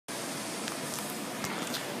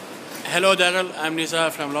Hello Daryl, I'm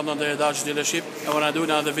Nisa from London Dodge dealership. I want to do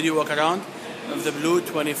another video walk around of the blue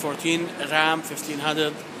 2014 Ram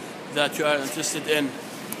 1500 that you are interested in.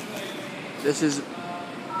 This is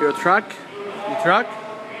your truck,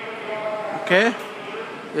 okay?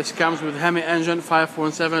 This comes with Hemi engine,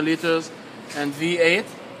 5.7 liters and V8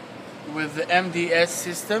 with the MDS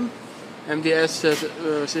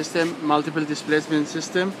system, multiple displacement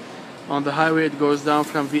system. On the highway it goes down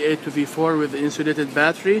from V8 to V4 with the insulated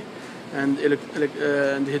battery and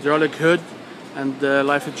hydraulic hood and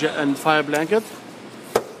and fire blanket.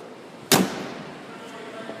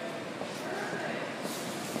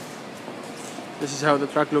 This is how the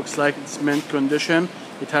truck looks like. It's mint condition.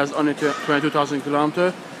 It has only 22,000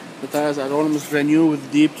 kilometers. The tires are almost brand new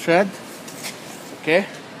with deep tread. Okay.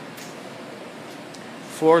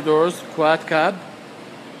 4 doors, quad cab.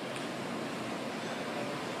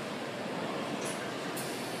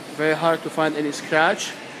 Very hard to find any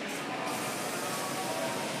scratch.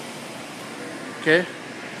 Okay,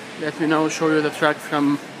 let me now show you the truck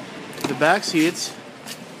from the back seats.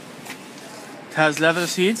 It has leather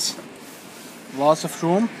seats, lots of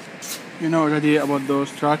room. You know already about those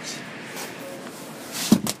trucks.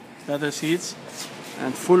 Leather seats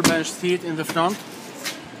and full bench seat in the front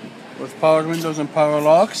with power windows and power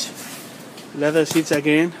locks. Leather seats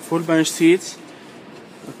again, full bench seats.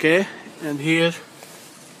 Okay, and here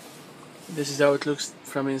this is how it looks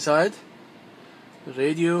from inside. The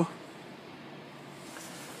radio.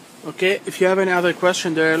 Okay, if you have any other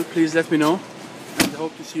question, Daryl, please let me know, and I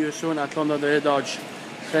hope to see you soon at London Dodge.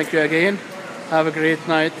 Thank you again. Have a great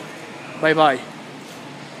night. Bye bye.